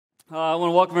I want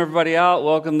to welcome everybody out.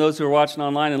 Welcome those who are watching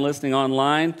online and listening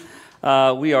online.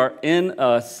 We are in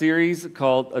a series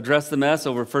called Address the Mess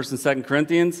over 1st and 2nd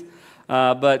Corinthians.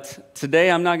 But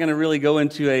today I'm not going to really go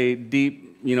into a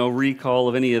deep, recall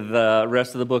of any of the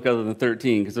rest of the book other than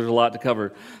 13 because there's a lot to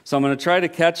cover. So I'm going to try to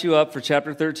catch you up for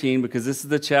chapter 13 because this is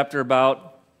the chapter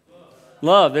about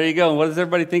love. There you go. And what does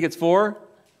everybody think it's for?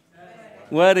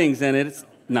 Weddings, and it's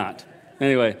not.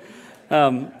 Anyway,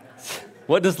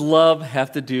 what does love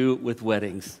have to do with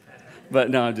weddings? But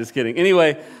no, I'm just kidding.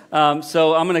 Anyway,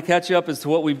 so I'm going to catch you up as to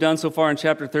what we've done so far in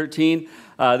chapter 13.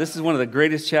 This is one of the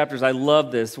greatest chapters. I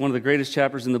love this. One of the greatest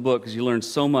chapters in the book because you learn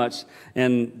so much,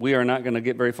 and we are not going to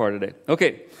get very far today.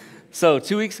 Okay, so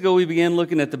 2 weeks ago we began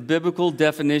looking at the biblical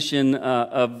definition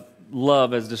of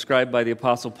love as described by the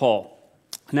Apostle Paul.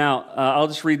 Now, I'll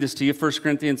just read this to you. 1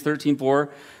 Corinthians 13:4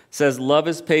 says, "Love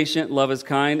is patient, love is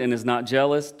kind, and is not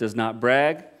jealous, does not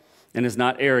brag, and is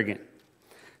not arrogant."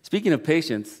 Speaking of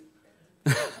patience,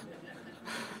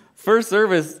 first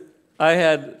service,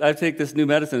 I take this new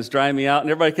medicine, it's drying me out, and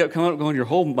everybody kept coming up going, "Your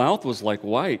whole mouth was like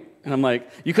white." And I'm like,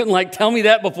 "You couldn't tell me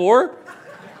that before?"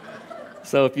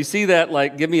 So if you see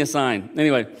that, give me a sign.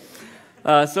 Anyway,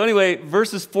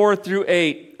 verses 4 through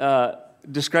 8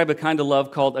 describe a kind of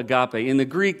love called agape. In the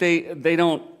Greek, they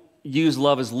don't use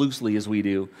love as loosely as we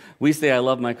do. We say, "I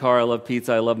love my car, I love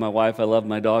pizza, I love my wife, I love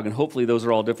my dog," and hopefully those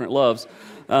are all different loves.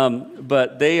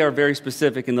 But they are very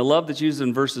specific. And the love that's used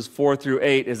in verses 4 through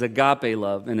 8 is agape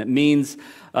love, and it means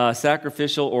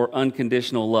sacrificial or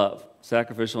unconditional love.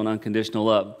 Sacrificial and unconditional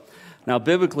love. Now,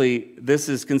 biblically, this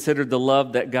is considered the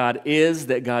love that God is,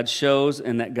 that God shows,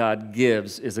 and that God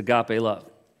gives is agape love.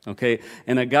 Okay?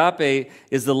 And agape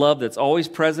is the love that's always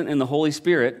present in the Holy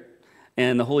Spirit,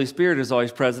 and the Holy Spirit is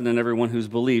always present in everyone who's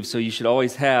believed. So you should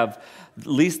always have at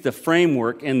least the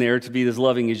framework in there to be as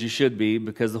loving as you should be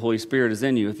because the Holy Spirit is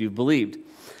in you if you've believed.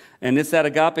 And it's that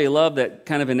agape love that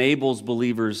kind of enables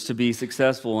believers to be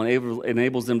successful and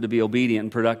enables them to be obedient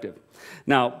and productive.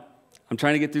 Now, I'm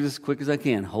trying to get through this as quick as I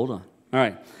can. Hold on. All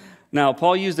right. Now,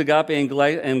 Paul used agape in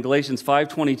Galatians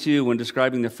 5:22 when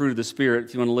describing the fruit of the Spirit.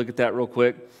 If you want to look at that real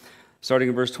quick. Starting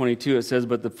in verse 22, it says,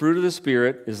 "But the fruit of the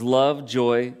Spirit is love,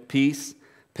 joy, peace,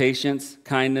 patience,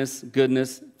 kindness,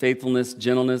 goodness, faithfulness,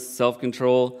 gentleness,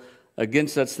 self-control.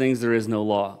 Against such things there is no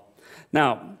law."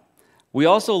 Now, we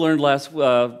also learned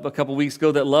a couple weeks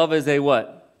ago that love is a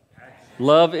what? Action.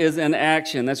 Love is an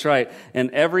action. That's right.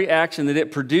 And every action that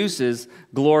it produces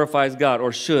glorifies God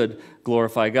or should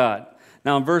glorify God.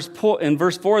 Now, in verse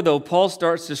 4, though, Paul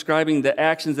starts describing the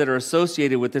actions that are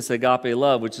associated with this agape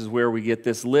love, which is where we get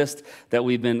this list that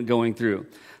we've been going through.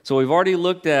 So we've already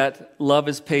looked at love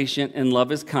is patient and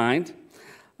love is kind.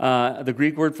 The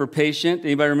Greek word for patient,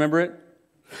 anybody remember it?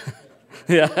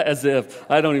 Yeah, as if.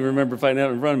 I don't even remember finding out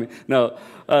in front of me. No,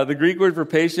 the Greek word for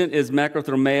patient is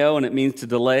makrothormeo, and it means to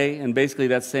delay. And basically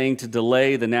that's saying to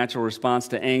delay the natural response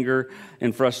to anger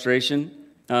and frustration.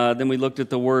 Then we looked at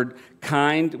the word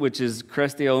kind, which is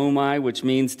chrestoomai, which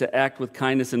means to act with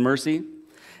kindness and mercy.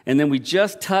 And then we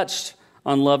just touched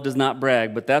on love does not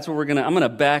brag, but that's what I'm going to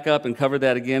back up and cover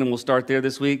that again, and we'll start there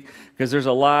this week because there's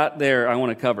a lot there I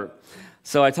want to cover.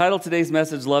 So I titled today's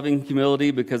message Loving Humility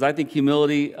because I think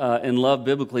humility and love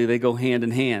biblically, they go hand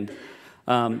in hand.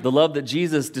 The love that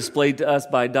Jesus displayed to us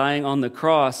by dying on the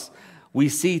cross, we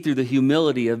see through the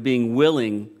humility of being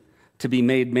willing to be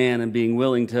made man and being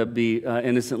willing to be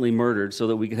innocently murdered so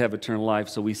that we could have eternal life.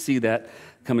 So we see that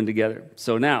coming together.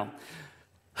 So now,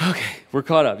 okay, we're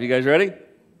caught up. You guys ready?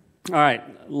 All right.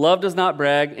 Love does not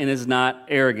brag and is not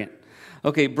arrogant.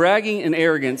 Okay, bragging and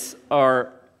arrogance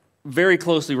are very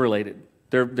closely related.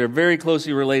 They're very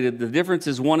closely related. The difference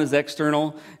is one is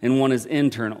external and one is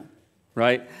internal,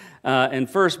 right? And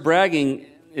first, bragging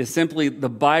is simply the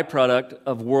byproduct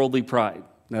of worldly pride.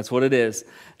 That's what it is.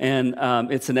 And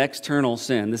it's an external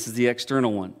sin. This is the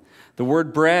external one. The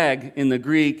word brag in the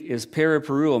Greek is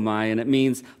periperuomai, and it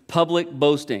means public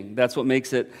boasting. That's what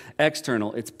makes it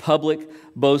external. It's public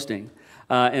boasting.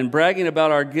 And bragging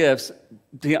about our gifts,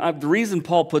 the reason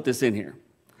Paul put this in here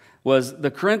was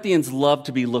the Corinthians loved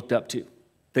to be looked up to.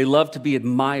 They loved to be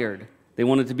admired. They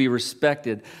wanted to be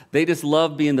respected. They just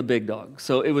loved being the big dog.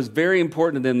 So it was very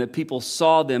important to them that people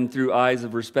saw them through eyes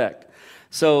of respect.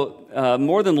 So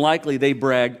more than likely, they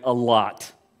bragged a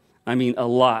lot. I mean, a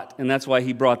lot. And that's why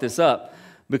he brought this up.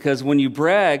 Because when you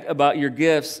brag about your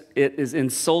gifts, it is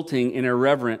insulting and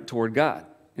irreverent toward God.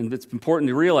 And it's important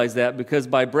to realize that because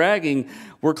by bragging,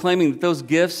 we're claiming that those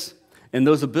gifts and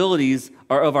those abilities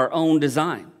are of our own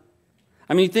design.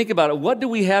 I mean, think about it. What do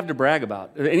we have to brag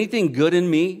about? Anything good in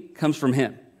me comes from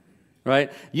him.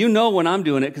 right? You know when I'm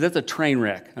doing it because that's a train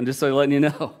wreck. I'm just letting you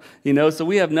know. You know, so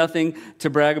we have nothing to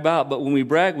brag about. But when we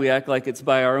brag, we act like it's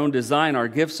by our own design our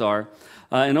gifts are.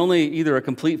 And only either a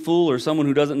complete fool or someone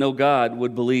who doesn't know God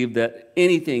would believe that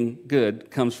anything good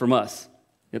comes from us.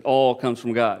 It all comes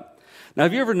from God. Now,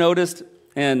 have you ever noticed,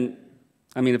 and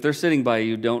I mean, if they're sitting by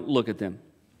you, don't look at them.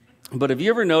 But have you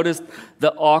ever noticed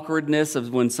the awkwardness of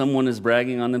when someone is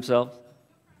bragging on themselves?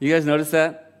 You guys notice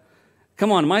that?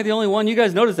 Come on, am I the only one? You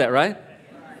guys notice that, right?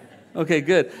 Okay,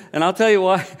 good. And I'll tell you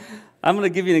why. I'm going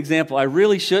to give you an example. I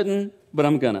really shouldn't, but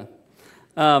I'm going to.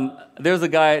 There's a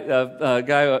guy,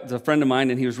 a friend of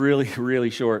mine, and he was really, really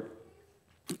short.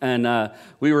 And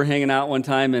we were hanging out one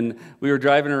time, and we were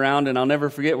driving around, and I'll never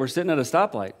forget, we're sitting at a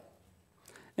stoplight.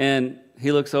 And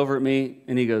he looks over at me,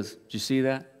 and he goes, "Did you see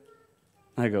that?"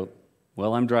 I go,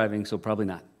 "Well, I'm driving, so probably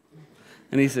not."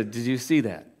 And he said, "Did you see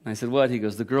that?" I said, "What?" He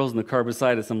goes, "The girls in the car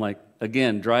beside us." I'm like,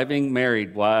 again, driving,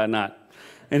 married, why not?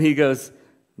 And he goes,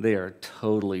 "They are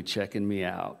totally checking me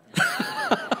out."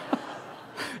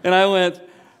 And I went,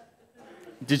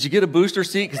 "Did you get a booster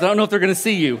seat? Because I don't know if they're going to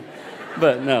see you."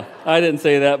 But no, I didn't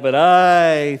say that, but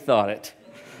I thought it.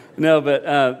 No, but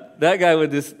that guy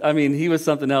would just, I mean, he was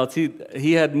something else.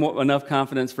 He had enough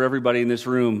confidence for everybody in this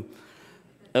room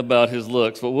about his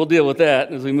looks, but we'll deal with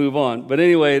that as we move on. But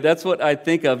anyway, that's what I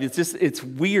think of. It's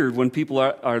weird when people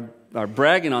are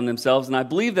bragging on themselves, and I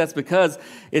believe that's because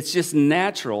it's just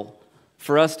natural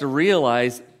for us to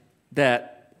realize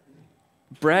that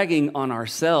bragging on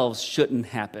ourselves shouldn't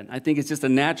happen. I think it's just a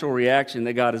natural reaction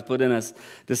that God has put in us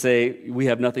to say we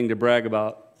have nothing to brag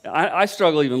about. I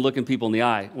struggle even looking people in the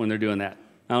eye when they're doing that.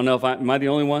 I don't know if am I the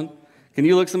only one? Can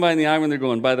you look somebody in the eye when they're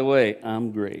going, "By the way,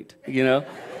 I'm great," you know?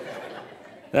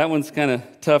 That one's kind of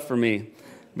tough for me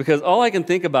because all I can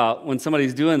think about when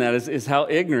somebody's doing that is how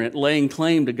ignorant laying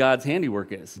claim to God's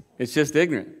handiwork is. It's just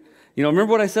ignorant. You know,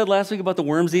 remember what I said last week about the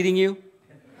worms eating you?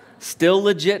 Still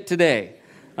legit today.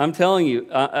 I'm telling you,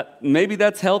 maybe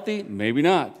that's healthy, maybe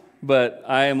not. But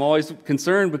I am always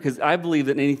concerned because I believe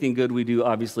that anything good we do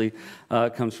obviously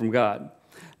comes from God.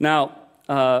 Now,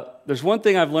 there's one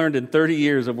thing I've learned in 30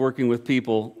 years of working with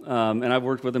people, and I've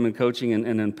worked with them in coaching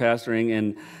and in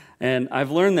pastoring, and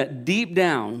I've learned that deep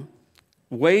down,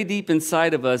 way deep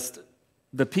inside of us,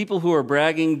 the people who are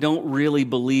bragging don't really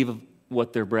believe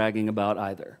what they're bragging about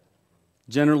either.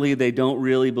 Generally, they don't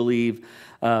really believe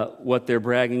what they're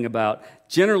bragging about.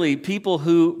 Generally, people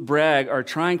who brag are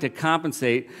trying to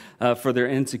compensate for their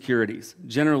insecurities.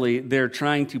 Generally, they're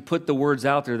trying to put the words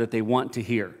out there that they want to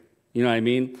hear. You know what I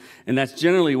mean? And that's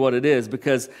generally what it is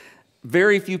because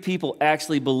very few people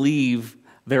actually believe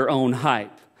their own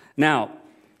hype. Now,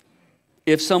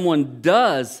 if someone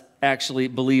does actually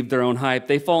believe their own hype,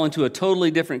 they fall into a totally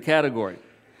different category,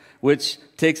 which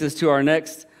takes us to our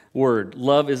next word.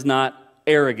 Love is not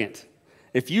arrogant.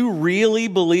 If you really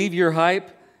believe your hype,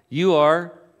 you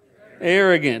are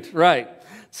arrogant, right?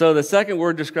 So the second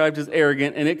word described as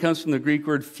arrogant, and it comes from the Greek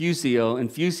word phusio, and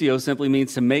phusio simply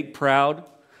means to make proud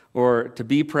or to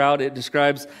be proud. It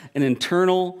describes an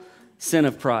internal sin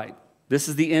of pride. This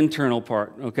is the internal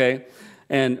part, okay?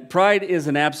 And pride is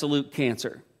an absolute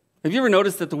cancer. Have you ever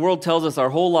noticed that the world tells us our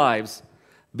whole lives,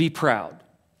 be proud?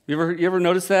 You ever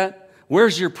notice that?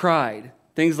 Where's your pride?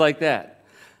 Things like that.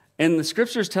 And the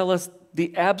scriptures tell us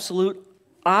the absolute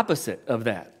opposite of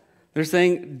that. They're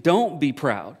saying, don't be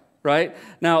proud, right?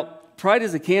 Now, pride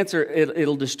is a cancer.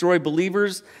 It'll destroy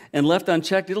believers, and left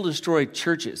unchecked, it'll destroy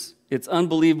churches. It's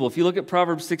unbelievable. If you look at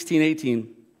Proverbs 16:18,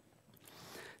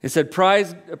 it said,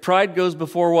 pride goes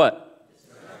before what?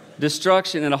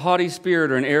 Destruction, and a haughty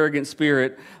spirit or an arrogant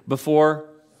spirit before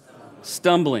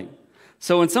stumbling.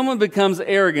 So when someone becomes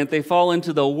arrogant, they fall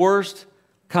into the worst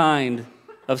kind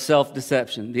of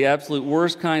self-deception, the absolute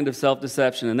worst kind of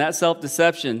self-deception. And that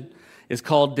self-deception is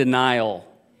called denial.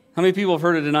 How many people have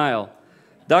heard of denial?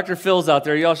 Dr. Phil's out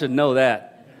there. Y'all should know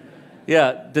that.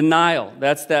 Yeah, denial.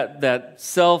 That's that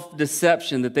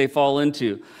self-deception that they fall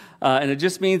into. And it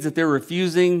just means that they're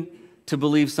refusing to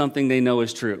believe something they know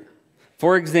is true.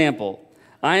 For example,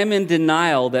 I am in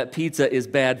denial that pizza is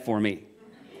bad for me.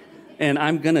 And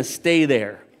I'm going to stay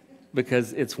there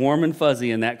because it's warm and fuzzy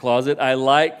in that closet. I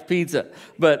like pizza.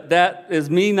 But that is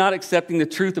me not accepting the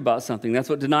truth about something. That's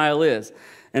what denial is.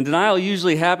 And denial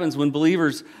usually happens when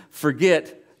believers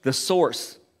forget the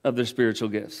source of their spiritual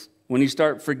gifts. When you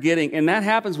start forgetting, and that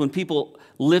happens when people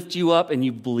lift you up and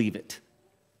you believe it.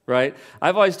 Right?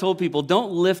 I've always told people,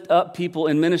 don't lift up people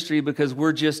in ministry because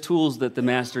we're just tools that the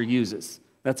master uses.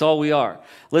 That's all we are.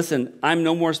 Listen, I'm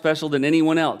no more special than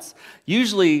anyone else.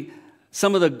 Usually,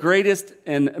 some of the greatest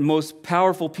and most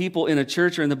powerful people in a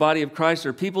church or in the body of Christ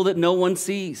are people that no one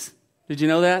sees. Did you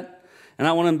know that? And I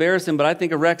don't want to embarrass him, but I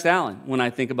think of Rex Allen when I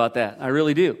think about that. I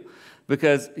really do.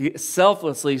 Because he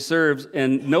selflessly serves,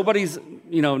 and nobody's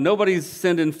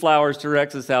sending flowers to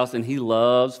Rex's house, and he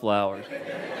loves flowers.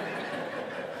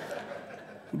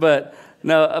 But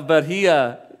he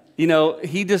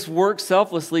just works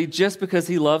selflessly just because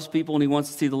he loves people and he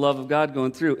wants to see the love of God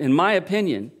going through. In my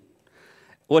opinion,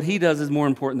 what he does is more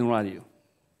important than what I do.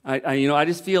 I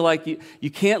just feel like you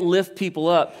can't lift people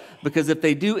up, because if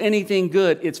they do anything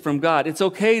good, it's from God. It's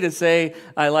okay to say,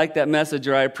 I like that message,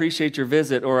 or I appreciate your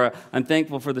visit, or I'm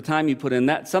thankful for the time you put in.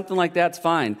 Something like that's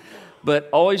fine. But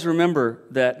always remember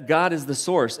that God is the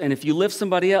source. And if you lift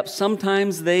somebody up,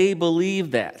 sometimes they believe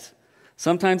that.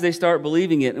 Sometimes they start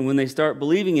believing it, and when they start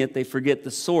believing it, they forget the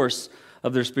source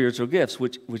of their spiritual gifts,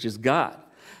 which is God.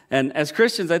 And as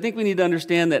Christians, I think we need to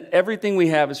understand that everything we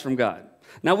have is from God.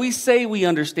 Now, we say we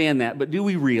understand that, but do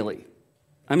we really?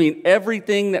 I mean,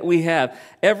 everything that we have,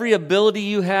 every ability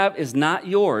you have is not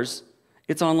yours.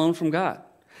 It's on loan from God.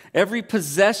 Every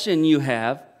possession you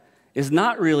have is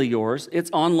not really yours. It's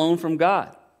on loan from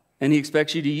God. And he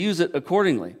expects you to use it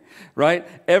accordingly, right?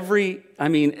 Every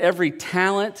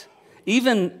talent,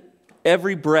 even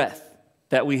every breath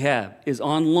that we have is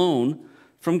on loan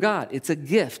from God. It's a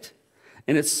gift.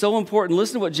 And it's so important.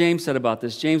 Listen to what James said about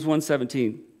this. James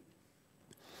 1:17.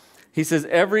 He says,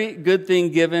 every good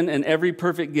thing given and every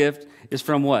perfect gift is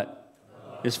from what?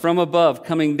 Is from above,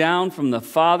 coming down from the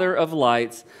Father of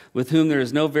lights, with whom there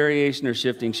is no variation or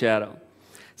shifting shadow.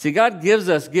 See, God gives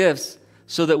us gifts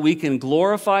so that we can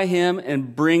glorify him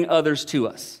and bring others to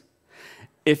us.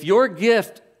 If your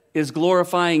gift is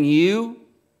glorifying you,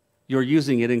 you're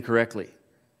using it incorrectly.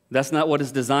 That's not what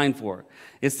it's designed for.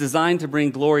 It's designed to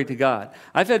bring glory to God.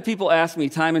 I've had people ask me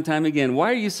time and time again,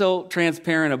 why are you so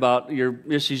transparent about your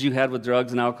issues you had with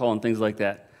drugs and alcohol and things like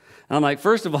that? And I'm like,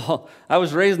 first of all, I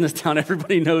was raised in this town.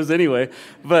 Everybody knows anyway.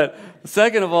 But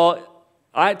second of all,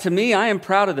 I am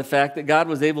proud of the fact that God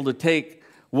was able to take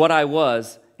what I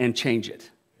was and change it.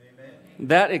 Amen.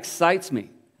 That excites me,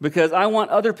 because I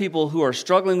want other people who are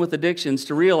struggling with addictions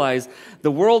to realize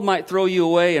the world might throw you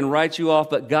away and write you off,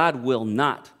 but God will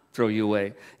not throw you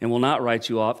away and will not write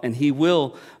you off, and he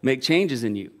will make changes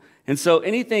in you. And so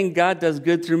anything God does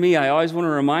good through me, I always want to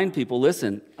remind people,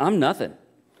 listen, I'm nothing.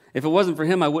 If it wasn't for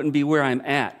him, I wouldn't be where I'm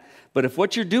at. But if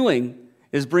what you're doing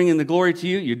is bringing the glory to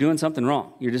you, you're doing something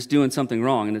wrong. You're just doing something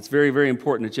wrong, and it's very, very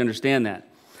important that you understand that.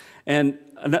 And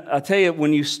I'll tell you,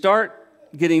 when you start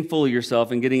getting full of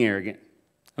yourself and getting arrogant,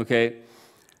 okay,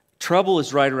 trouble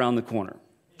is right around the corner.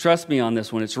 Trust me on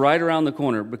this one. It's right around the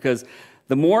corner, because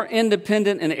the more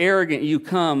independent and arrogant you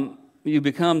become,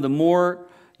 the more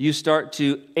you start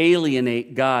to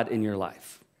alienate God in your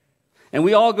life. And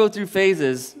we all go through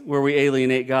phases where we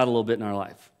alienate God a little bit in our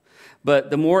life. But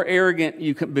the more arrogant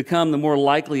you become, the more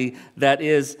likely that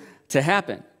is to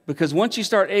happen. Because once you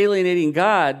start alienating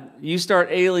God, you start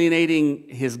alienating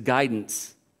his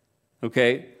guidance,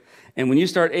 okay? And when you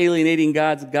start alienating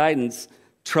God's guidance,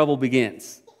 trouble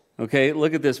begins, okay?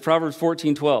 Look at this, Proverbs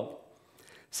 14:12.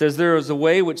 Says, there is a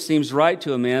way which seems right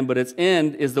to a man, but its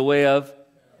end is the way of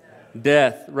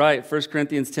death. Right, 1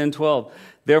 Corinthians 10:12.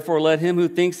 Therefore, let him who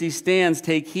thinks he stands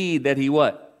take heed that he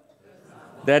what?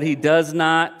 That he does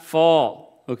not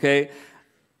fall. Okay?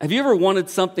 Have you ever wanted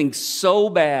something so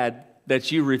bad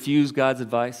that you refuse God's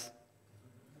advice?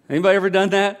 Anybody ever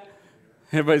done that?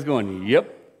 Everybody's going,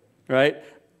 yep. Right?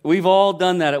 We've all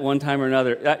done that at one time or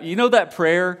another. You know that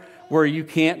prayer where you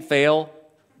can't fail?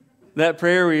 That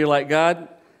prayer where you're like, God,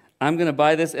 I'm going to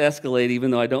buy this Escalade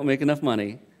even though I don't make enough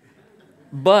money.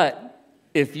 But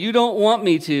if you don't want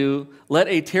me to, let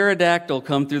a pterodactyl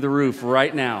come through the roof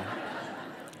right now.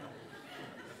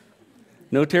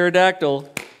 No pterodactyl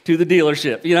to the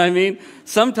dealership. You know what I mean?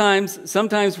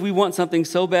 Sometimes we want something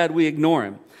so bad we ignore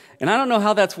him. And I don't know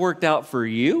how that's worked out for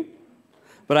you,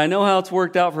 but I know how it's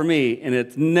worked out for me, and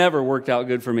it's never worked out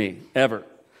good for me, ever.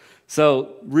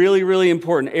 So really, really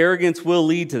important. Arrogance will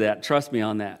lead to that. Trust me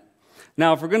on that.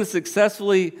 Now, if we're going to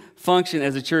successfully function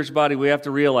as a church body, we have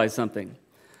to realize something.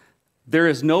 There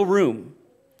is no room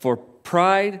for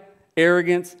pride,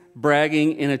 arrogance,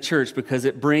 bragging in a church, because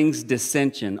it brings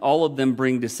dissension. All of them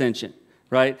bring dissension,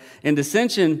 right? And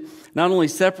dissension not only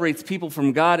separates people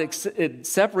from God, it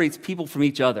separates people from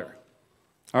each other.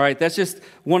 All right, that's just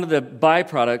one of the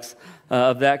byproducts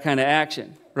of that kind of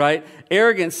action, right?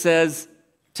 Arrogance says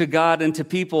to God and to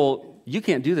people, you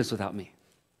can't do this without me.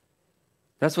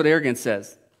 That's what arrogance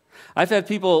says. I've had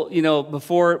people,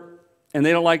 before, and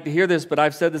they don't like to hear this, but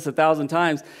I've said this 1,000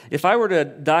 times. If I were to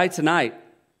die tonight,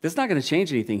 that's not going to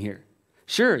change anything here.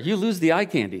 Sure, you lose the eye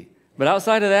candy, but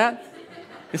outside of that,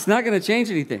 it's not going to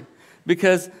change anything,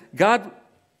 because God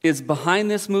is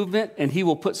behind this movement, and he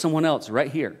will put someone else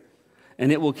right here.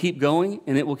 And it will keep going,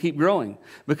 and it will keep growing.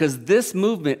 Because this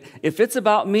movement, if it's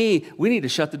about me, we need to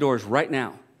shut the doors right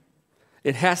now.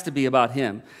 It has to be about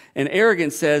him. And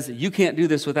arrogance says, you can't do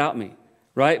this without me,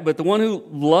 right? But the one who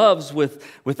loves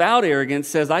without arrogance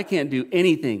says, I can't do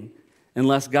anything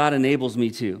unless God enables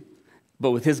me to.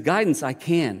 But with his guidance, I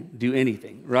can do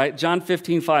anything, right? John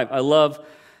 15:5, I love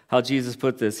how Jesus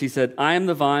put this. He said, I am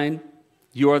the vine,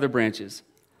 you are the branches.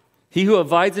 He who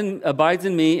abides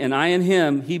in me and I in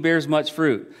him, he bears much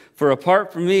fruit. For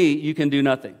apart from me, you can do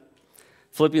nothing.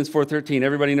 Philippians 4:13,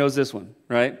 everybody knows this one,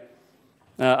 right?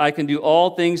 I can do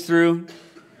all things through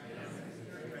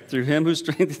him who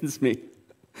strengthens me.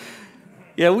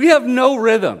 Yeah, we have no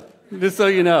rhythm, just so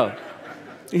you know.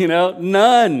 You know,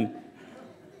 none.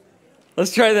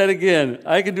 Let's try that again.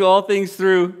 I can do all things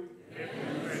through.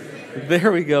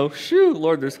 There we go. Shoo,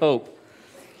 Lord, there's hope.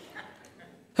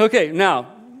 Okay,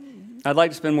 now, I'd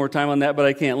like to spend more time on that, but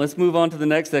I can't. Let's move on to the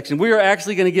next section. We are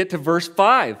actually going to get to verse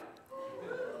 5.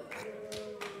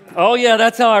 Oh, yeah,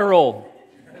 that's how I roll.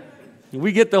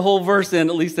 We get the whole verse in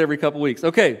at least every couple weeks.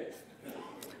 Okay,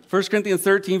 1 Corinthians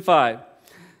 13:5.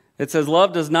 It says,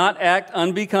 love does not act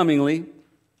unbecomingly.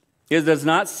 It does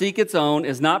not seek its own,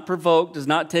 is not provoked, does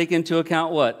not take into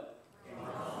account what?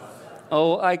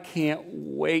 Oh, I can't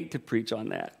wait to preach on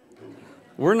that.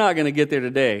 We're not going to get there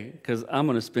today because I'm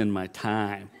going to spend my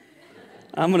time.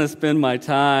 I'm going to spend my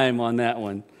time on that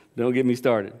one. Don't get me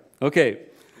started. Okay,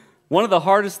 one of the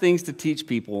hardest things to teach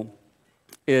people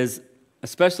is,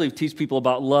 especially teach people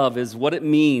about love, is what it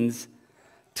means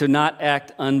to not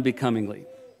act unbecomingly,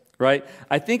 right?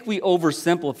 I think we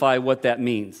oversimplify what that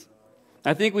means.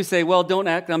 I think we say, well, don't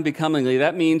act unbecomingly.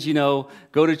 That means, go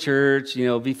to church,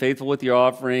 be faithful with your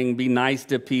offering, be nice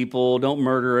to people, don't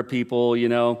murder people,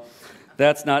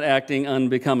 That's not acting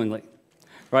unbecomingly,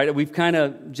 right? We've kind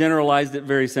of generalized it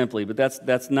very simply, but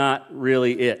that's not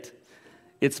really it.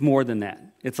 It's more than that.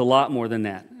 It's a lot more than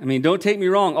that. I mean, don't take me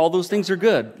wrong. All those things are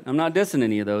good. I'm not dissing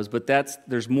any of those, but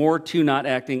there's more to not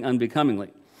acting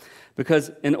unbecomingly.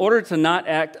 Because in order to not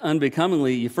act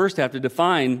unbecomingly, you first have to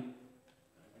define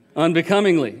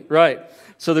unbecomingly, right?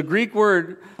 So the Greek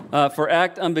word for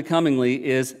act unbecomingly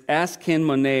is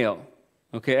askenmoneo.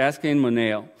 Okay,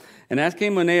 askenmoneo. And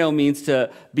askenmoneo means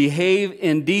to behave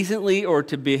indecently or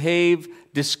to behave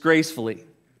disgracefully.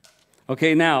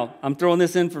 Okay, now, I'm throwing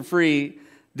this in for free.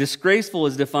 Disgraceful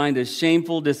is defined as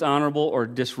shameful, dishonorable, or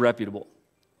disreputable.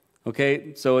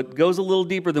 Okay, so it goes a little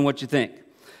deeper than what you think.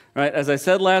 Right? As I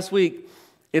said last week,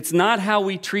 it's not how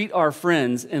we treat our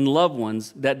friends and loved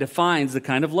ones that defines the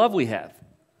kind of love we have.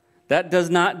 That does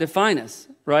not define us,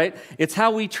 right? It's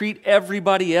how we treat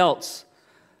everybody else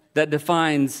that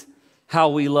defines how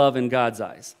we love in God's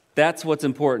eyes. That's what's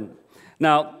important.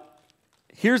 Now,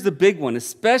 here's the big one,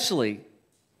 especially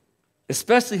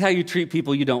how you treat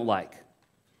people you don't like.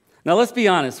 Now, let's be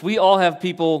honest. We all have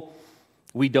people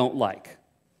we don't like.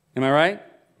 Am I right?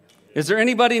 Is there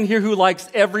anybody in here who likes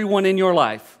everyone in your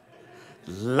life?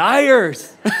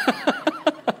 Liars!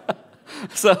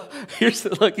 So,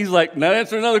 look, he's like, not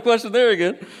answering another question there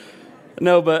again.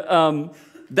 No, but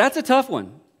that's a tough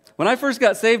one. When I first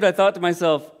got saved, I thought to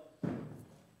myself,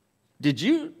 did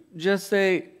you just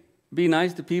say, be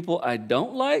nice to people I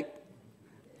don't like?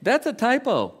 That's a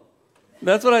typo.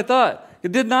 That's what I thought.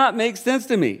 It did not make sense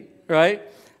to me, right?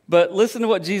 But listen to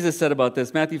what Jesus said about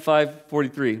this, Matthew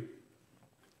 5:43.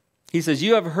 He says,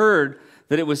 you have heard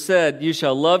that it was said, you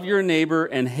shall love your neighbor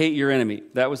and hate your enemy.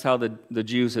 That was how the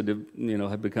Jews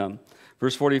had become.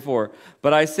 Verse 44,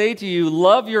 but I say to you,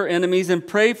 love your enemies and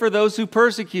pray for those who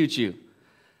persecute you.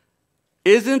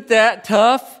 Isn't that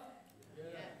tough? Yeah.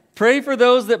 Pray for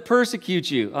those that persecute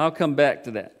you. I'll come back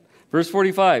to that. Verse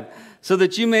 45, so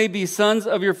that you may be sons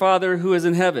of your Father who is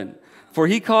in heaven. For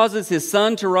he causes his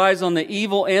sun to rise on the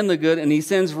evil and the good, and he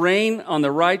sends rain on the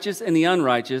righteous and the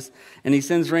unrighteous. And he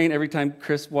sends rain every time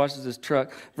Chris washes his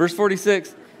truck. Verse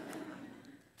 46,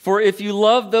 for if you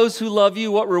love those who love you,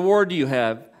 what reward do you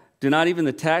have? Do not even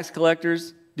the tax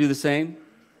collectors do the same?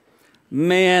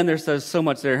 Man, there's so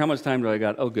much there. How much time do I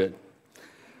got? Oh, good.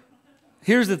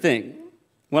 Here's the thing.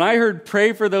 When I heard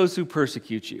pray for those who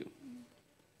persecute you,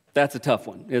 that's a tough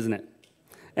one, isn't it?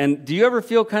 And do you ever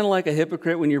feel kind of like a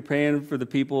hypocrite when you're praying for the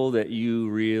people that you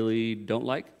really don't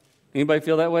like? Anybody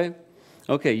feel that way?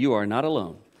 Okay, you are not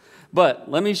alone.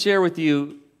 But let me share with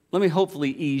you, let me hopefully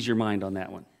ease your mind on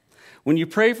that one. When you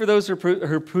pray for those who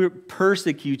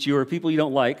persecute you or people you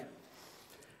don't like,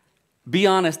 be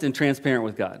honest and transparent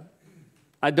with God.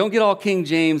 Don't get all King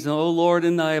James, oh Lord,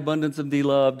 in thy abundance of thee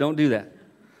love. Don't do that.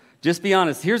 Just be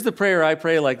honest. Here's the prayer I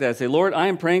pray like that. I say, Lord, I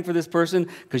am praying for this person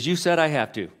because you said I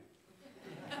have to.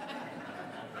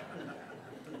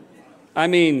 I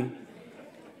mean,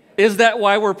 is that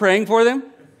why we're praying for them?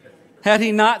 Had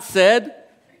he not said,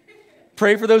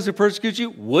 pray for those who persecute you,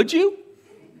 would you?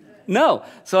 No.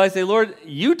 So I say, Lord,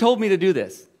 you told me to do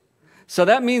this. So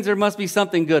that means there must be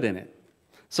something good in it.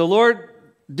 So Lord,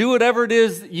 do whatever it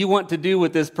is you want to do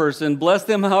with this person. Bless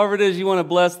them however it is you want to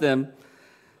bless them.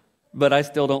 But I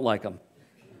still don't like them.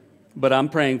 But I'm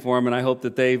praying for them, and I hope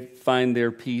that they find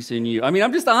their peace in you. I mean,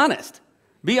 I'm just honest.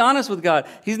 Be honest with God.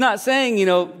 He's not saying,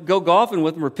 go golfing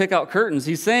with them or pick out curtains.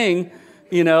 He's saying,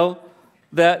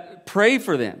 that pray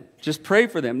for them. Just pray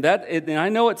for them. And I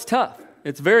know it's tough.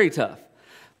 It's very tough.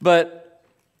 But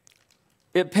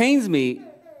it pains me.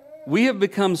 We have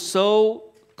become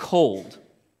so cold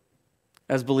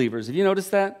as believers. Have you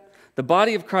noticed that? The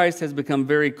body of Christ has become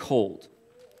very cold,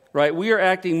 right? We are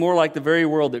acting more like the very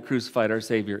world that crucified our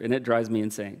Savior, and it drives me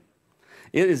insane.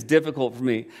 It is difficult for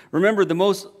me. Remember, the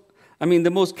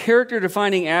most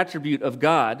character-defining attribute of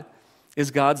God is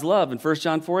God's love. In 1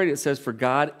 John 4:8, it says, for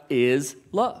God is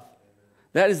love.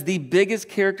 That is the biggest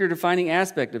character-defining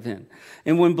aspect of him.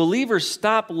 And when believers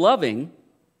stop loving,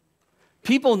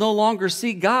 people no longer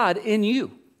see God in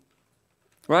you,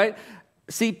 right?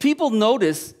 See, people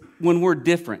notice when we're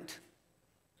different,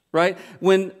 right?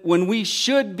 When we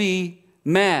should be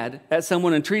mad at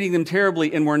someone and treating them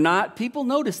terribly and we're not, people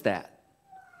notice that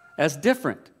as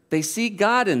different. They see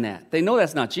God in that. They know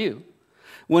that's not you.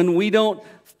 When we don't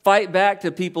fight back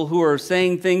to people who are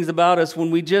saying things about us,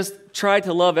 when we just try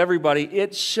to love everybody,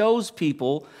 it shows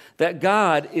people that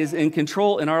God is in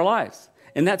control in our lives.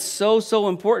 And that's so, so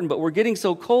important, but we're getting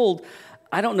so cold,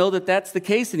 I don't know that that's the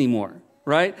case anymore,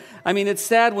 right? I mean, it's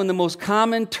sad when the most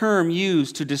common term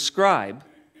used to describe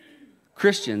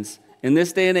Christians in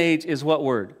this day and age is what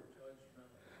word?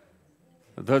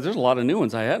 There's a lot of new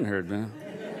ones I hadn't heard, man.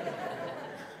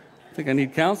 I think I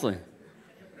need counseling.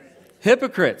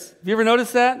 Hypocrites. Have you ever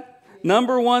noticed that?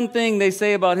 Number one thing they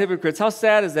say about hypocrites. How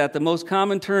sad is that? The most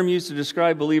common term used to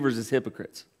describe believers is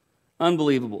hypocrites.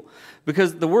 Unbelievable.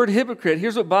 Because the word hypocrite,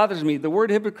 here's what bothers me. The word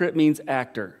hypocrite means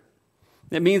actor.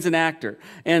 It means an actor.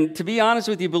 And to be honest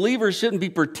with you, believers shouldn't be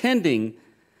pretending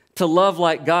to love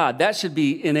like God. That should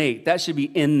be innate. That should be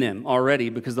in them already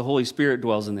because the Holy Spirit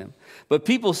dwells in them. But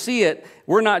people see it,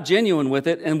 we're not genuine with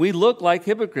it, and we look like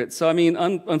hypocrites. So, I mean,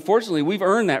 unfortunately, we've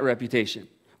earned that reputation.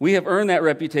 We have earned that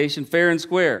reputation fair and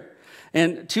square.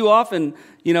 And too often,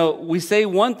 we say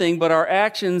one thing, but our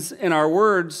actions and our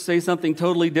words say something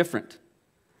totally different,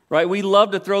 right? We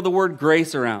love to throw the word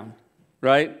grace around,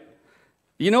 right?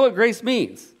 You know what grace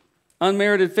means?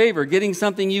 Unmerited favor, getting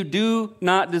something you do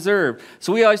not deserve.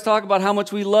 So we always talk about how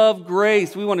much we love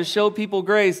grace. We want to show people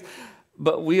grace,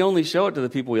 but we only show it to the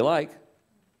people we like,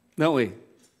 don't we?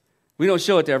 We don't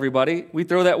show it to everybody. We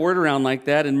throw that word around like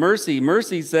that. And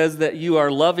mercy says that you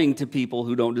are loving to people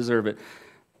who don't deserve it.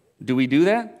 Do we do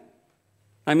that?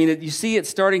 I mean, you see it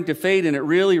starting to fade, and it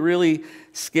really, really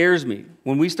scares me.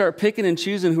 When we start picking and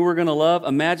choosing who we're going to love,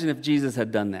 imagine if Jesus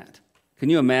had done that.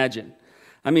 Can you imagine?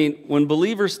 I mean, when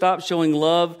believers stop showing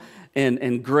love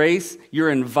and grace, you're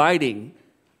inviting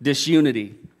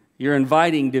disunity. You're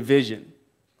inviting division.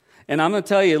 And I'm going to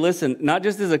tell you, listen, not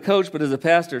just as a coach, but as a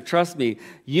pastor, trust me,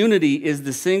 unity is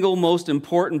the single most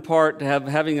important part to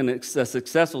having a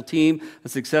successful team, a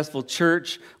successful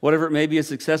church, whatever it may be, a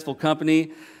successful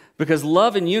company, because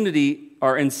love and unity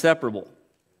are inseparable.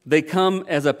 They come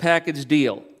as a package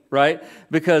deal, right?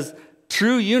 Because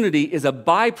true unity is a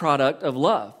byproduct of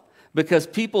love, because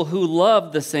people who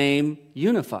love the same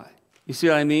unify. You see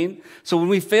what I mean? So when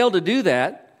we fail to do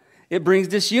that, it brings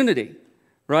disunity,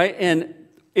 right? And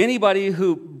anybody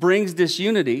who brings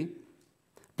disunity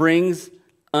brings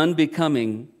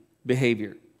unbecoming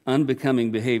behavior.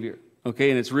 Unbecoming behavior.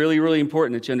 Okay, and it's really, really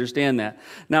important that you understand that.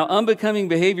 Now, unbecoming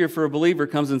behavior for a believer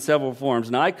comes in several forms.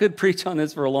 Now, I could preach on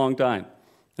this for a long time.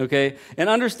 Okay, and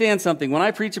understand something. When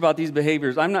I preach about these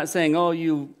behaviors, I'm not saying, oh,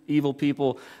 you evil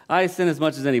people. I sin as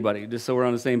much as anybody, just so we're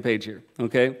on the same page here.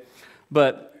 Okay,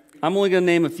 but I'm only going to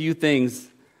name a few things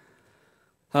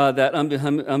that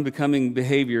unbecoming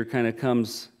behavior kind of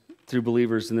comes through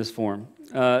believers in this form.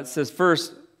 It says,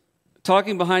 first,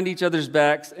 talking behind each other's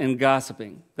backs and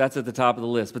gossiping. That's at the top of the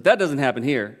list. But that doesn't happen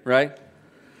here, right?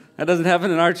 That doesn't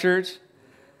happen in our church.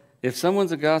 If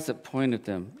someone's a gossip, point at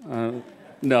them.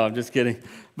 No, I'm just kidding.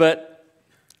 But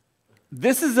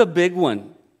this is a big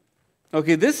one.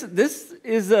 Okay, this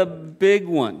is a big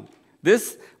one.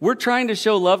 We're trying to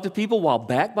show love to people while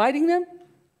backbiting them?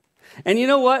 And you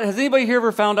know what? Has anybody here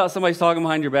ever found out somebody's talking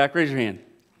behind your back? Raise your hand.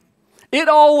 It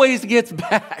always gets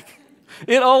back.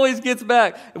 It always gets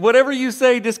back. Whatever you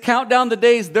say, just count down the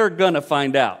days, they're going to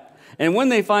find out. And when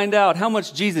they find out, how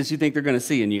much Jesus you think they're going to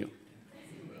see in you?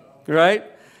 Right?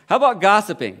 How about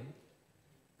gossiping?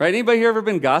 Right? Anybody here ever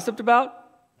been gossiped about?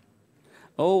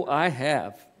 Oh, I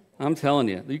have. I'm telling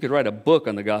you. You could write a book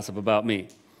on the gossip about me.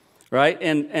 Right?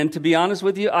 And to be honest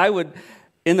with you,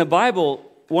 in the Bible,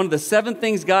 one of the 7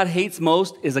 things God hates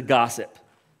most is a gossip.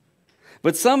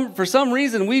 But for some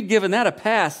reason, we've given that a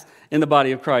pass in the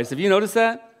body of Christ. Have you noticed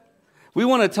that? We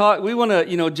want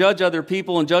to judge other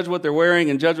people and judge what they're wearing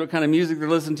and judge what kind of music they're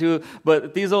listening to.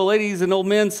 But these old ladies and old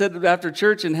men sit after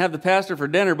church and have the pastor for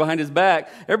dinner behind his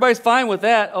back. Everybody's fine with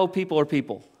that. Oh, people are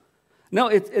people. No,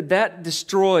 that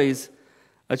destroys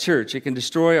a church. It can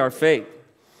destroy our faith.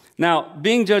 Now,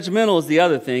 being judgmental is the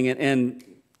other thing, and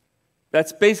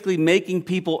that's basically making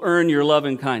people earn your love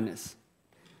and kindness.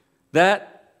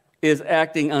 That is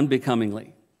acting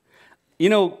unbecomingly. You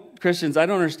know, Christians, I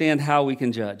don't understand how we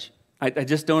can judge. I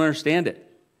just don't understand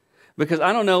it. Because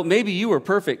I don't know, maybe you were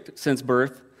perfect since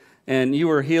birth, and you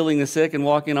were healing the sick and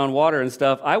walking on water and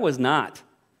stuff. I was not.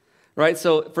 Right?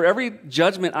 So for every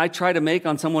judgment I try to make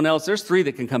on someone else, there's 3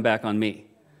 that can come back on me.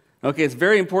 Okay, it's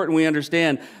very important we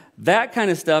understand that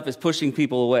kind of stuff is pushing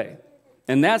people away.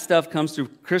 And that stuff comes through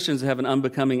Christians who have an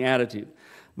unbecoming attitude.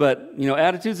 But,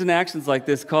 attitudes and actions like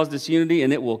this cause disunity,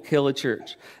 and it will kill a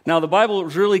church. Now, the Bible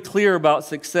is really clear about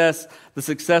success, the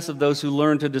success of those who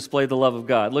learn to display the love of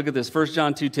God. Look at this, 1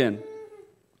 John 2:10.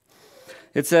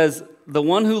 It says, "The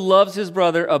one who loves his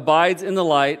brother abides in the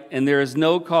light, and there is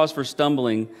no cause for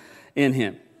stumbling in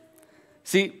him."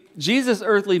 See, Jesus'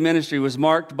 earthly ministry was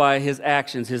marked by his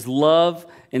actions, his love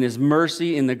and his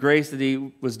mercy and the grace that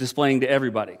he was displaying to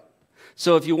everybody.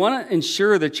 So if you want to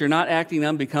ensure that you're not acting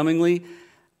unbecomingly,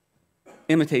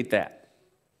 imitate that.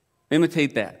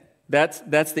 Imitate that. That's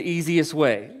the easiest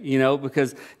way,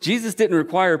 because Jesus didn't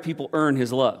require people earn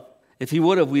his love. If he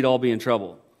would have, we'd all be in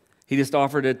trouble. He just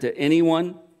offered it to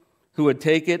anyone who would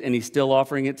take it, and he's still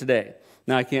offering it today.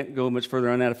 Now, I can't go much further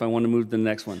on that if I want to move to the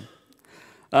next one.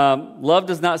 Love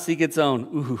does not seek its own.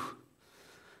 Ooh,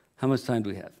 how much time do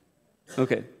we have?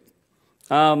 Okay.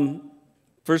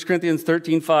 1 Corinthians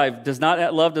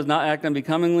 13:5, love does not act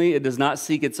unbecomingly, it does not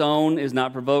seek its own, is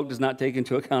not provoked, does not take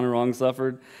into account a wrong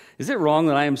suffered. Is it wrong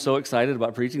that I am so excited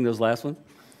about preaching those last ones?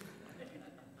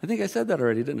 I think I said that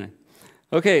already, didn't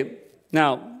I? Okay,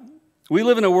 now, we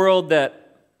live in a world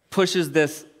that pushes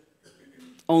this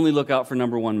only look out for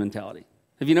number one mentality.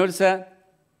 Have you noticed that?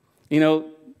 I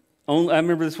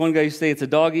remember this one guy used to say, it's a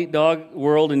dog-eat-dog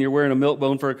world and you're wearing a milk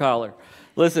bone for a collar.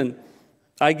 Listen,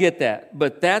 I get that,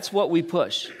 but that's what we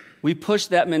push. We push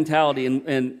that mentality,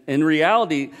 and in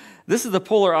reality, this is the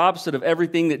polar opposite of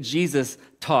everything that Jesus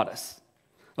taught us.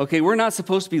 Okay, we're not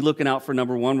supposed to be looking out for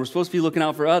number one. We're supposed to be looking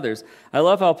out for others. I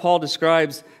love how Paul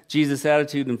describes Jesus'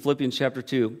 attitude in Philippians chapter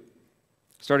 2,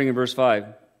 starting in verse 5.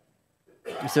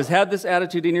 He says, "Have this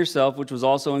attitude in yourself, which was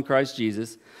also in Christ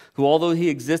Jesus, who, although he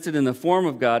existed in the form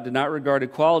of God, did not regard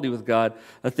equality with God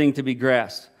a thing to be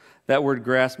grasped." That word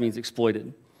grasp means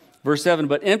exploited. Verse 7,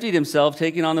 "But emptied himself,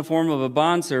 taking on the form of a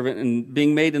bondservant and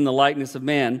being made in the likeness of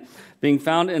man. Being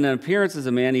found in an appearance as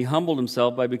a man, he humbled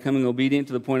himself by becoming obedient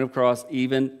to the point of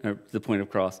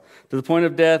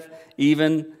death,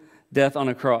 even death on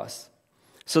a cross."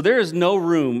 So there is no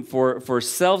room for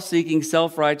self-seeking,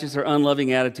 self-righteous, or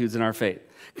unloving attitudes in our faith.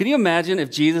 Can you imagine if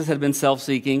Jesus had been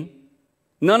self-seeking?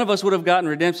 None of us would have gotten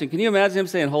redemption. Can you imagine him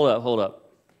saying, hold up.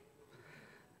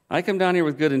 I come down here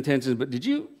with good intentions, but did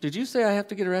you say I have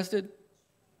to get arrested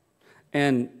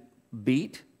and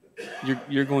beat?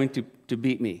 You're going to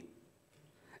beat me.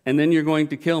 And then you're going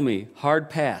to kill me. Hard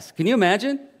pass. Can you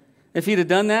imagine if he'd have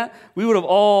done that? We would have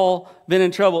all been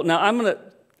in trouble. Now, I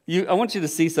want you to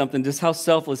see something, just how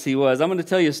selfless he was. I'm going to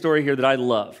tell you a story here that I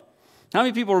love. How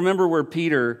many people remember where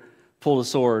Peter pulled a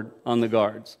sword on the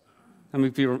guards? How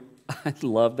many people? I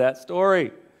love that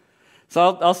story.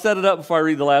 So I'll set it up before I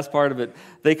read the last part of it.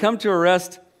 They come to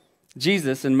arrest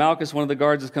Jesus, and Malchus, one of the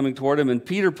guards, is coming toward him, and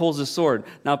Peter pulls his sword.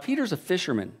 Now, Peter's a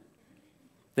fisherman.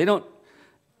 They don't,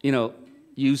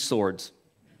 use swords,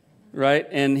 right?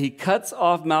 And he cuts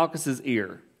off Malchus's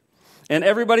ear. And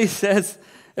everybody says,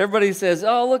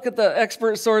 oh, look at the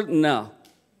expert sword. No.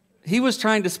 He was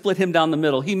trying to split him down the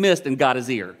middle. He missed and got his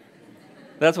ear.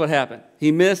 That's what happened.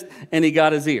 He missed and he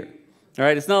got his ear. All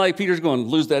right, it's not like Peter's going,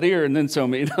 lose that ear and then show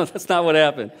me. No, that's not what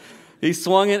happened. He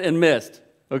swung it and missed,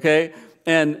 okay?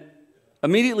 And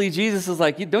immediately Jesus is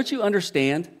like, don't you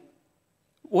understand?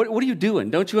 What are you doing?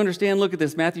 Don't you understand? Look at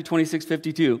this, Matthew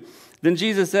 26:52. Then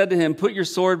Jesus said to him, put your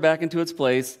sword back into its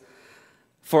place,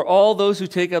 for all those who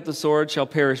take up the sword shall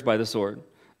perish by the sword.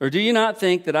 Or do you not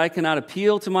think that I cannot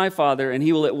appeal to my Father, and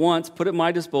he will at once put at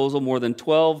my disposal more than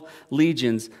 12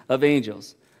 legions of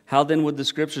angels? How then would the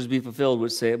scriptures be fulfilled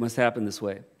which say it must happen this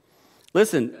way?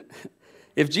 Listen,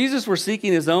 If Jesus were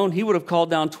seeking his own, he would have called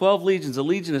down 12 legions. A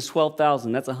legion is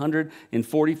 12,000. That's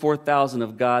 144,000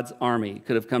 of God's army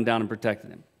could have come down and protected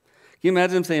him. Can you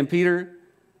imagine him saying, Peter,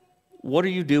 what are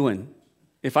you doing?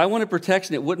 If I wanted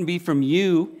protection, it wouldn't be from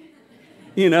you.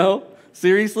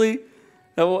 Seriously?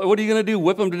 What are you going to do?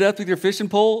 Whip them to death with your fishing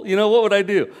pole? What would I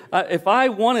do? If I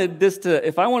wanted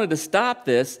to stop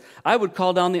this, I would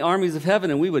call down the armies of heaven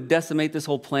and we would decimate this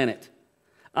whole planet.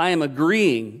 I am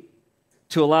agreeing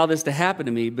to allow this to happen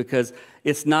to me because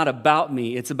it's not about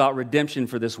me. It's about redemption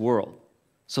for this world.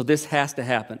 So this has to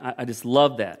happen. I just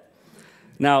love that.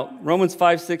 Now, Romans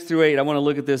 5, 6 through 8, I want to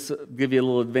look at this, give you a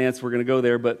little advance. We're going to go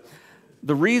there. But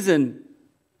the reason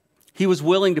he was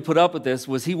willing to put up with this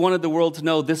was he wanted the world to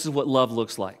know this is what love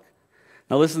looks like.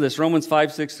 Now listen to this, Romans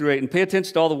 5, 6 through 8. And pay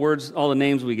attention to all the words, all the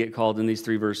names we get called in these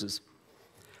 3 verses.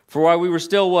 For while we were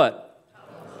still what?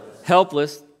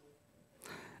 Helpless.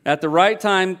 At the right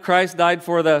time, Christ died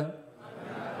for the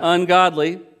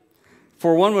ungodly.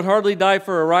 For one would hardly die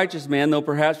for a righteous man, though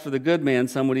perhaps for the good man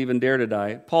some would even dare to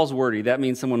die. Paul's wordy. That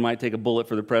means someone might take a bullet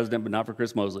for the president, but not for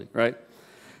Chris Mosley, right?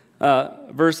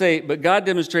 Verse 8, but God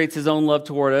demonstrates his own love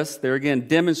toward us. There again,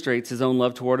 demonstrates his own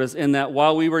love toward us in that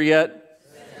while we were yet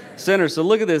sinners. So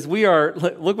look at this.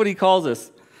 Look what he calls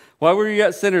us. While we were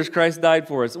yet sinners, Christ died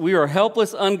for us. We are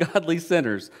helpless, ungodly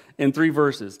sinners in 3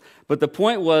 verses. But the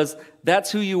point was,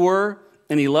 that's who you were,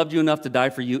 and he loved you enough to die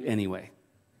for you anyway.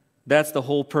 That's the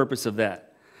whole purpose of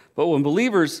that. But when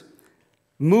believers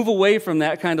move away from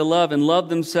that kind of love and love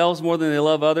themselves more than they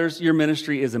love others, your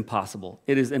ministry is impossible.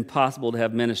 It is impossible to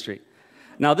have ministry.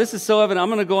 Now, this is so evident. I'm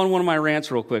going to go on one of my rants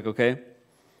real quick, okay?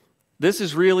 This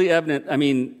is really evident,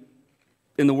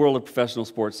 in the world of professional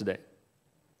sports today.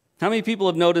 How many people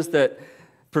have noticed that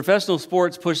professional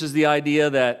sports pushes the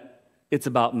idea that it's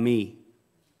about me,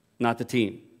 not the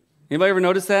team? Anybody ever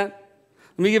notice that?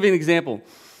 Let me give you an example.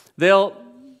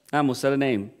 I almost said a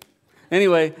name.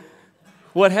 Anyway,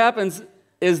 what happens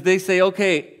is they say,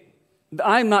 okay,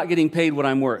 I'm not getting paid what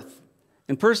I'm worth.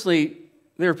 And personally,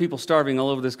 there are people starving all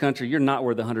over this country. You're not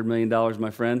worth $100 million, my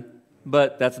friend.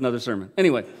 But that's another sermon.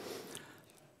 Anyway,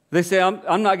 they say,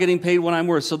 I'm not getting paid what I'm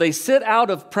worth. So they sit out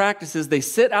of practices, they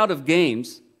sit out of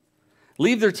games,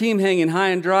 leave their team hanging high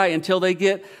and dry until they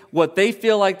get what they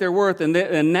feel like they're worth.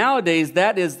 And nowadays,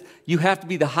 that is, you have to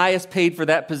be the highest paid for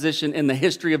that position in the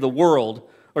history of the world,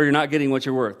 or you're not getting what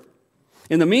you're worth.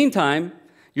 In the meantime,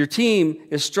 your team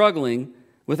is struggling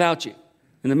without you.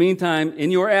 In the meantime,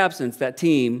 in your absence, that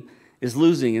team is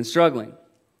losing and struggling.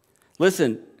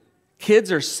 Listen, kids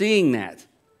are seeing that.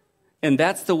 And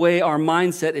that's the way our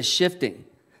mindset is shifting.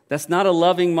 That's not a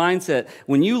loving mindset.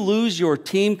 When you lose your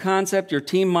team concept, your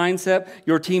team mindset,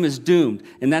 your team is doomed.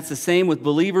 And that's the same with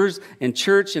believers and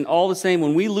church and all the same.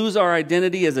 When we lose our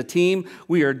identity as a team,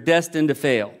 we are destined to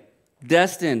fail.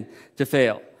 Destined to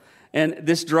fail. And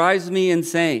this drives me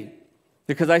insane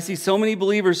because I see so many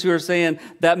believers who are saying,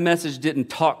 that message didn't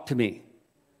talk to me.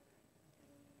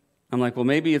 I'm like, well,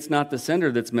 maybe it's not the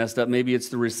sender that's messed up. Maybe it's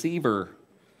the receiver.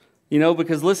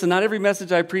 Because listen, not every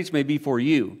message I preach may be for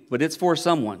you, but it's for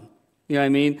someone. You know what I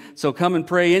mean? So come and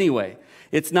pray anyway.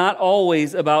 It's not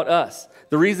always about us.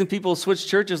 The reason people switch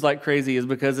churches like crazy is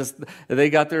because they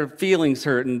got their feelings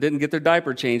hurt and didn't get their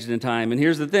diaper changed in time. And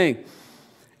here's the thing.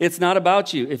 It's not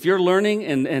about you. If you're learning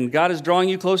and God is drawing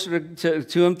you closer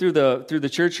to Him through the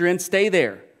church you're in, stay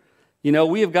there.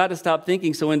 We have got to stop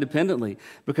thinking so independently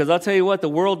because I'll tell you what, the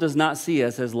world does not see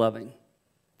us as loving.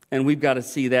 And we've got to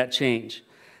see that change.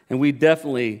 And we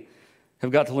definitely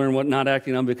have got to learn what not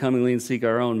acting unbecomingly and seek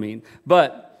our own mean.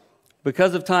 But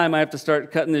because of time, I have to start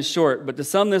cutting this short. But to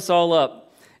sum this all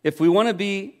up, if we want to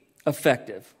be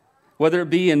effective, whether it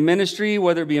be in ministry,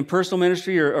 whether it be in personal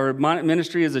ministry or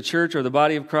ministry as a church or the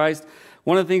body of Christ,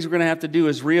 one of the things we're going to have to do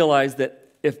is realize that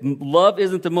if love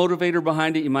isn't the motivator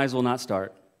behind it, you might as well not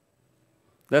start.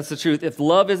 That's the truth. If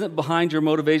love isn't behind your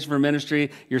motivation for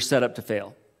ministry, you're set up to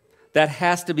fail. That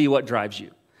has to be what drives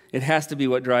you. It has to be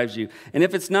what drives you. And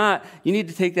if it's not, you need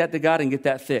to take that to God and get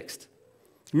that fixed.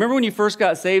 Remember when you first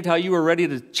got saved, how you were ready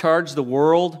to charge the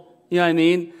world? You know what I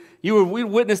mean? We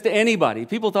witnessed to anybody.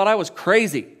 People thought I was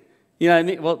crazy. You know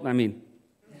what I mean?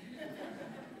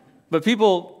 But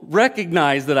people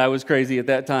recognized that I was crazy at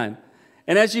that time.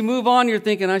 And as you move on, you're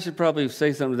thinking, I should probably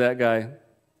say something to that guy,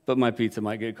 but my pizza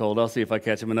might get cold. I'll see if I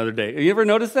catch him another day. Have you ever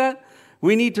noticed that?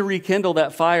 We need to rekindle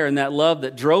that fire and that love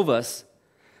that drove us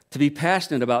to be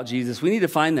passionate about Jesus. We need to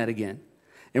find that again.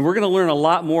 And we're going to learn a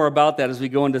lot more about that as we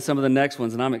go into some of the next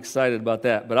ones, and I'm excited about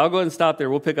that. But I'll go ahead and stop there.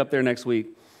 We'll pick up there next week.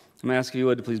 I'm going to ask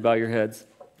you to please bow your heads.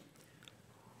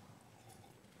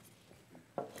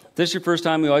 If this is your first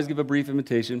time, we always give a brief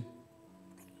invitation.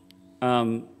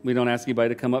 We don't ask anybody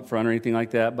to come up front or anything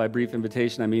like that. By brief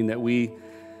invitation, I mean that we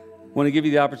want to give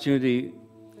you the opportunity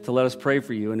to let us pray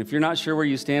for you. And if you're not sure where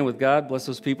you stand with God, bless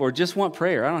those people, or just want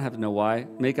prayer, I don't have to know why.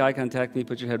 Make eye contact with me,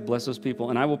 put your head, bless those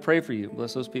people, and I will pray for you.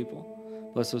 Bless those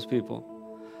people. Bless those people.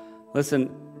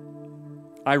 Listen,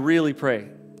 I really pray.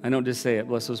 I don't just say it.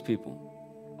 Bless those people.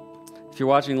 If you're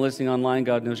watching and listening online,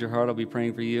 God knows your heart. I'll be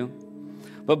praying for you.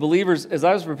 But believers, as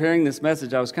I was preparing this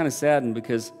message, I was kind of saddened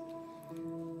because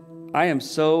I am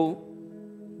so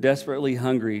desperately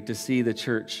hungry to see the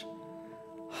church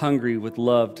hungry with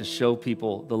love to show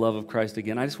people the love of Christ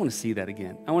again. I just want to see that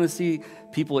again. I want to see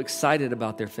people excited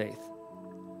about their faith.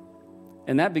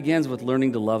 And that begins with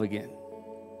learning to love again.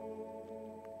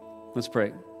 Let's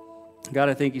pray. God,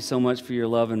 I thank you so much for your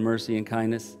love and mercy and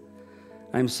kindness.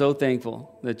 I'm so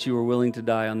thankful that you were willing to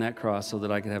die on that cross so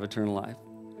that I could have eternal life.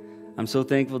 I'm so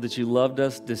thankful that you loved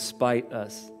us despite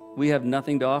us. We have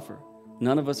nothing to offer.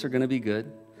 None of us are going to be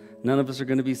good. None of us are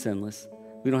going to be sinless.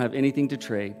 We don't have anything to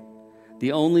trade.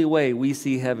 The only way we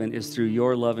see heaven is through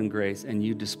your love and grace, and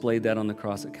you displayed that on the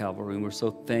cross at Calvary, and we're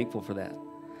so thankful for that.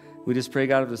 We just pray,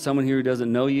 God, if there's someone here who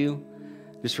doesn't know you,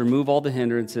 just remove all the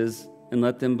hindrances and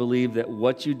let them believe that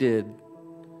what you did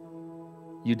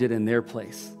in their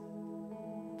place.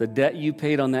 The debt you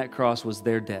paid on that cross was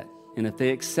their debt. And if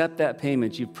they accept that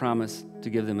payment, you've promised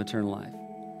to give them eternal life.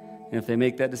 And if they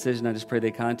make that decision, I just pray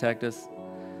they contact us.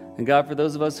 And God, for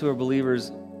those of us who are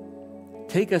believers,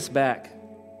 take us back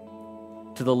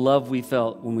to the love we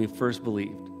felt when we first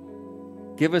believed.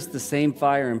 Give us the same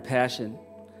fire and passion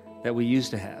that we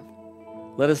used to have.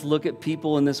 Let us look at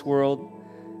people in this world,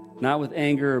 not with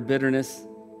anger or bitterness,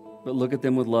 but look at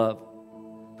them with love,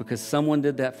 because someone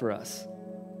did that for us.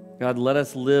 God, let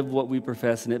us live what we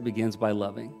profess, and it begins by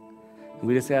loving. And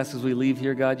we just ask as we leave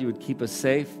here, God, you would keep us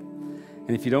safe. And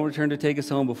if you don't return to take us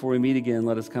home before we meet again,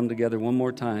 let us come together one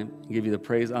more time and give you the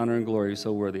praise, honor, and glory you're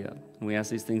so worthy of. And we ask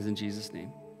these things in Jesus'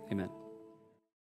 name. Amen.